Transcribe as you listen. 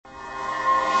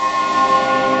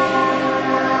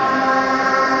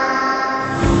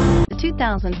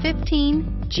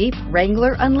2015 Jeep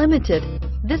Wrangler Unlimited.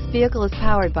 This vehicle is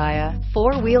powered by a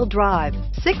 4-wheel drive,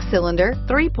 6-cylinder,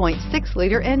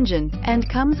 3.6-liter engine and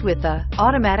comes with a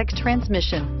automatic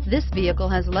transmission. This vehicle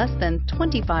has less than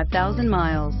 25,000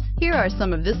 miles. Here are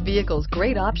some of this vehicle's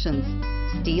great options: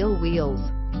 steel wheels,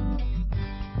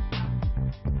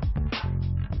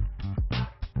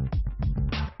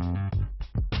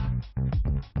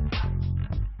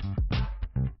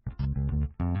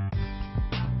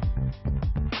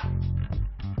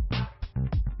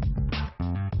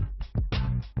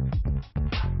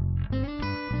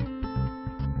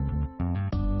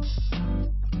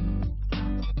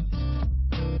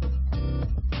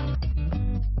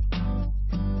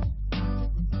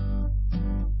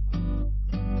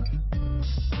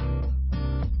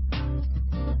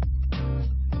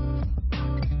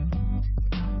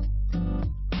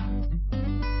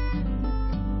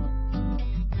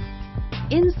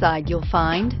 Inside you'll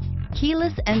find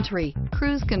keyless entry,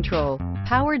 cruise control,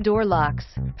 power door locks,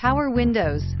 power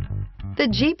windows. The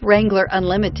Jeep Wrangler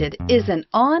Unlimited is an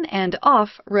on and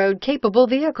off-road capable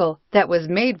vehicle that was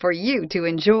made for you to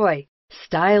enjoy.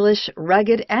 Stylish,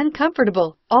 rugged, and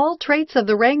comfortable, all traits of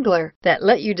the Wrangler that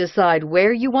let you decide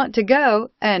where you want to go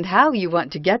and how you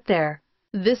want to get there.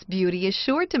 This beauty is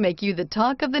sure to make you the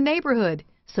talk of the neighborhood,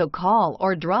 so call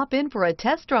or drop in for a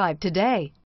test drive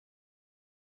today.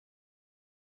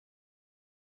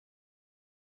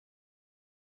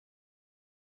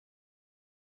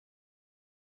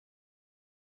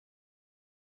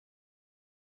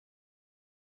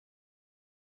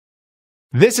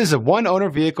 This is a one-owner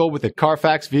vehicle with a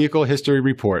Carfax Vehicle History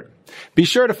Report. Be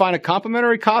sure to find a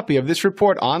complimentary copy of this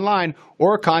report online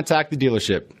or contact the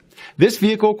dealership. This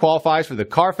vehicle qualifies for the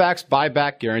Carfax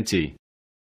Buyback Guarantee.